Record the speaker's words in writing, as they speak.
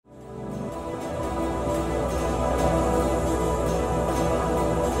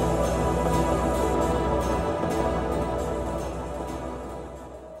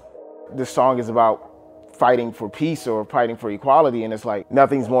this song is about fighting for peace or fighting for equality, and it's like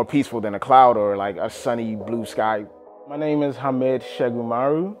nothing's more peaceful than a cloud or like a sunny blue sky. My name is Hamid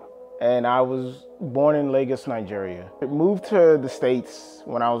Segunmaru, and I was born in Lagos, Nigeria. I moved to the States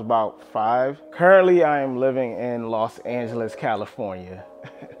when I was about 5. Currently, I am living in Los Angeles, California.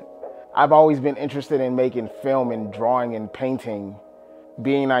 I've always been interested in making film and drawing and painting.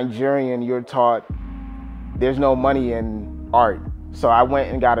 Being Nigerian, you're taught there's no money in art. So I went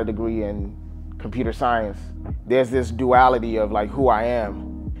and got a degree in computer science. There's this duality of like who I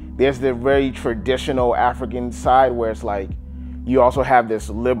am. There's the very traditional African side where it's like, you also have this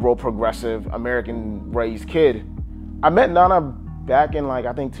liberal, progressive, American-raised kid. I met Nana back in like,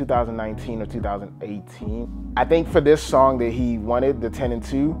 I think 2019 or 2018. I think for this song that he wanted, the 10 and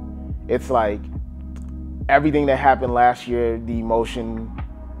 2, it's like everything that happened last year, the emotion,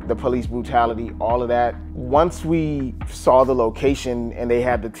 the police brutality, all of that. Once we saw the location and they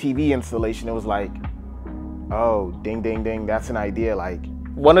had the TV installation, it was like, oh, ding, ding, ding, that's an idea. Like,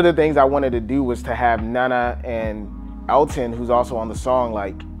 one of the things I wanted to do was to have Nana and Elton, who's also on the song,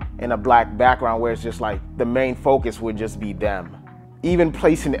 like in a black background where it's just like the main focus would just be them. Even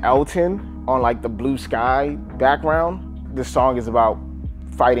placing Elton on like the blue sky background, the song is about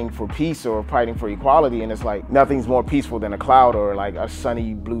fighting for peace or fighting for equality, and it's like nothing's more peaceful than a cloud or like a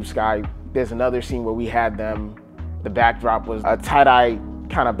sunny blue sky. There's another scene where we had them, the backdrop was a tie-dye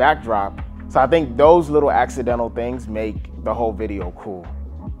kind of backdrop. So I think those little accidental things make the whole video cool.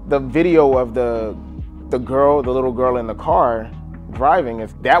 The video of the little girl in the car driving,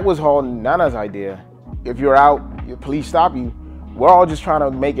 that was all Nana's idea. If you're out, your police stop you, we're all just trying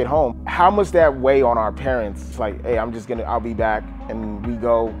to make it home. How much that weigh on our parents? It's like, hey, I'll be back, and we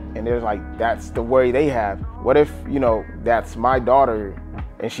go, and there's like, that's the worry they have. What if, that's my daughter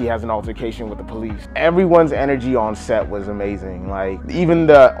and she has an altercation with the police? Everyone's energy on set was amazing. Like, even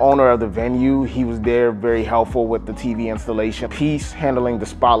the owner of the venue, he was there, very helpful with the TV installation. Peace, handling the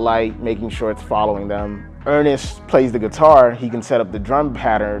spotlight, making sure it's following them. Ernest plays the guitar, he can set up the drum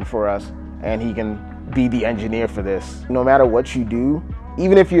pattern for us, and he can be the engineer for this. No matter what you do,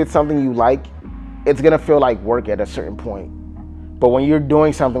 even if it's something you like, it's gonna feel like work at a certain point. But when you're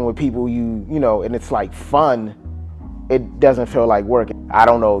doing something with people and it's like fun, it doesn't feel like work. I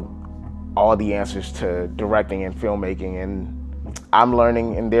don't know all the answers to directing and filmmaking, and I'm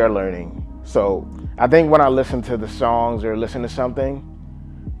learning and they're learning. So I think when I listen to the songs or listen to something,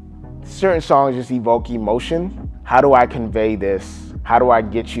 certain songs just evoke emotion. How do I convey this? How do I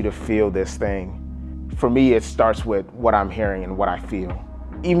get you to feel this thing? For me, it starts with what I'm hearing and what I feel.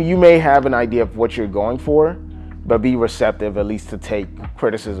 Even you may have an idea of what you're going for, but be receptive at least to take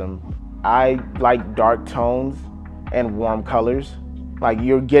criticism. I like dark tones and warm colors. Like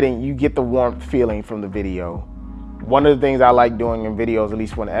you get the warmth feeling from the video. One of the things I like doing in videos, at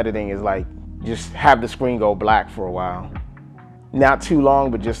least when editing, is like just have the screen go black for a while. Not too long,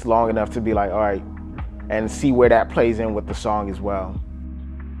 but just long enough to be like, all right, and see where that plays in with the song as well.